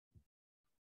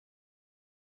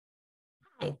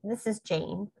Hi, this is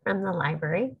Jane from the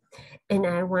library, and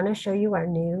I want to show you our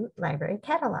new library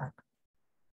catalog.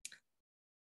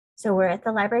 So we're at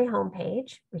the library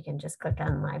homepage. We can just click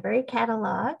on Library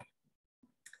Catalog.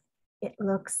 It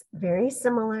looks very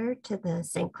similar to the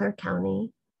St. Clair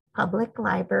County Public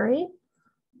Library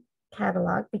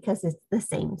catalog because it's the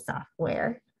same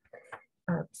software.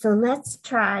 So let's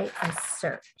try a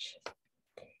search.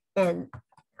 And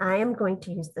I am going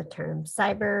to use the term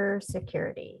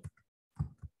cybersecurity.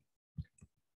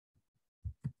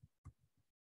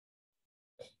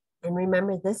 And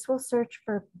remember, this will search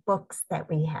for books that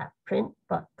we have, print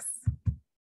books.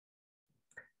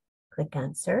 Click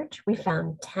on search. We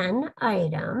found 10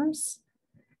 items.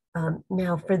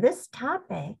 Now for this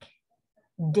topic,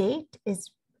 date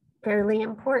is fairly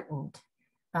important.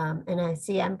 And I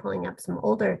see I'm pulling up some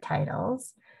older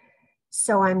titles.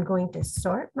 So I'm going to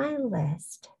sort my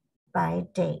list by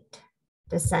date.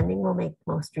 Descending will make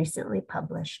most recently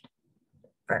published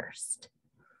first.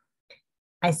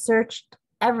 I searched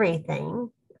everything.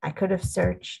 I could have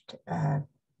searched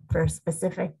for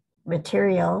specific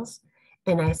materials,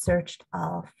 and I searched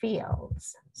all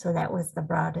fields. So that was the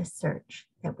broadest search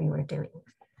that we were doing.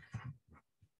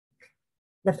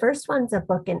 The first one's a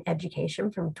book in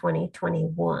education from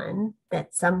 2021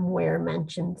 that somewhere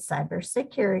mentioned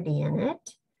cybersecurity in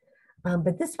it.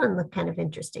 But this one looked kind of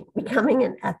interesting, Becoming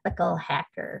an Ethical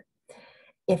Hacker.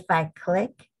 If I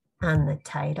click on the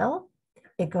title,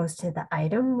 it goes to the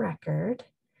item record,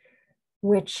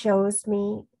 which shows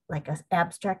me like an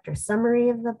abstract or summary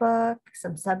of the book,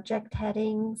 some subject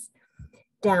headings.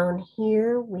 Down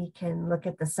here, we can look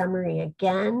at the summary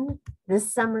again.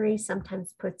 This summary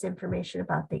sometimes puts information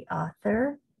about the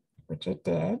author, which it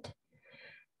did,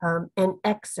 and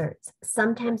excerpts.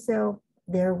 Sometimes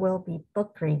there will be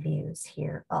book reviews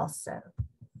here also.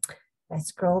 I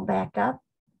scroll back up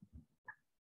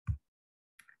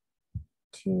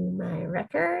to my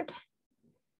record.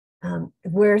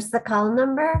 Where's the call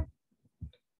number?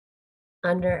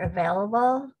 Under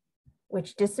available,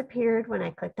 which disappeared when I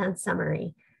clicked on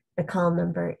summary. The call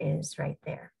number is right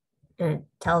there, and it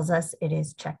tells us it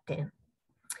is checked in.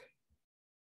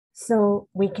 So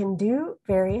we can do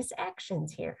various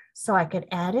actions here. So I could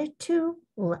add it to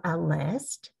a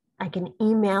list. I can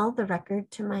email the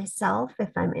record to myself if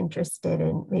I'm interested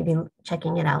in maybe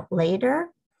checking it out later.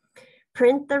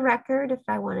 Print the record if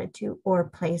I wanted to, or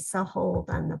place a hold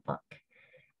on the book.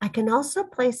 I can also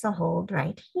place a hold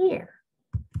right here.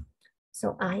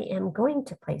 So I am going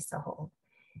to place a hold.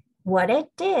 What it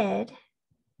did,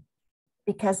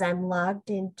 because I'm logged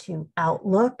into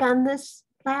Outlook on this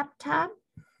laptop,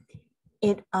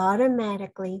 it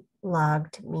automatically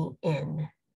logged me in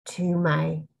to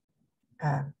my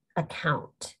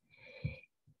account.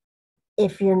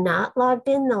 If you're not logged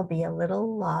in, there'll be a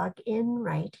little login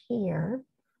right here.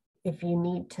 If you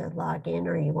need to log in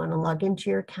or you want to log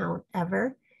into your account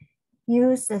ever,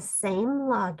 use the same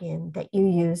login that you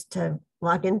use to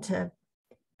log into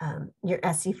your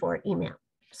SC4 email.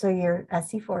 So your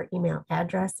SC4 email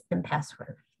address and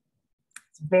password.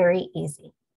 It's very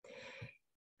easy.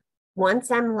 Once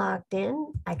I'm logged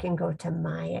in, I can go to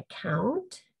my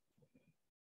account.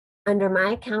 Under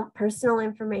my account, personal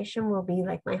information will be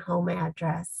like my home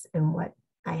address and what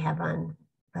I have on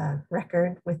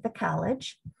record with the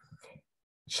college.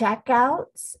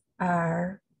 Checkouts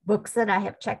are books that I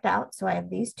have checked out. So I have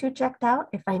these two checked out.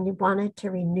 If I wanted to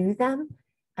renew them,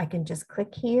 I can just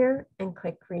click here and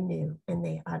click renew, and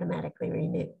they automatically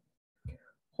renew.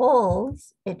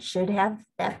 Holds, it should have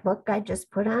that book I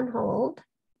just put on hold.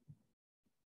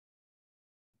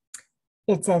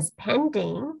 It says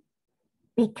pending,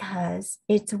 because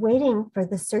it's waiting for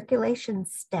the circulation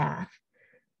staff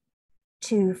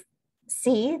to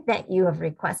see that you have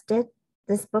requested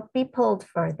this book be pulled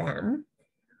for them.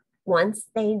 Once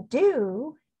they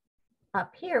do,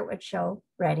 up here it would show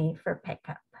ready for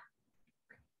pickup.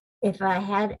 If I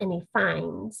had any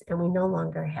fines, and we no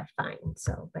longer have fines,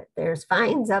 but there's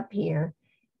fines up here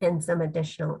and some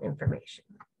additional information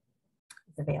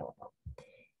is available.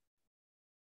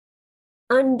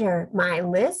 Under my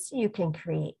list, you can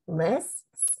create lists.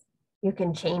 You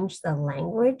can change the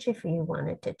language if you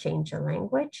wanted to change the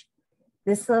language.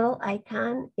 This little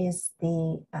icon is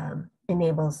the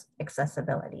enables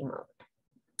accessibility mode.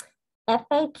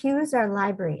 FAQs are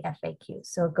library FAQs,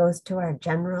 so it goes to our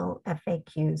general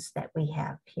FAQs that we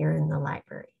have here in the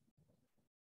library.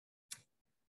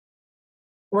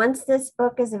 Once this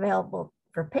book is available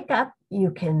for pickup,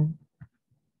 you can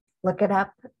look it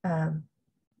up,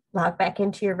 log back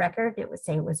into your record, it would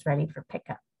say it was ready for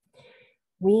pickup.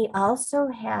 We also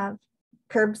have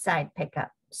curbside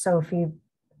pickup. So if you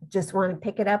just want to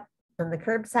pick it up On the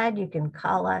curbside, you can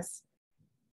call us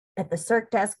at the CERC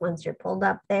desk once you're pulled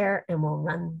up there, and we'll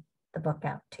run the book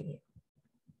out to you.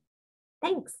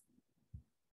 Thanks.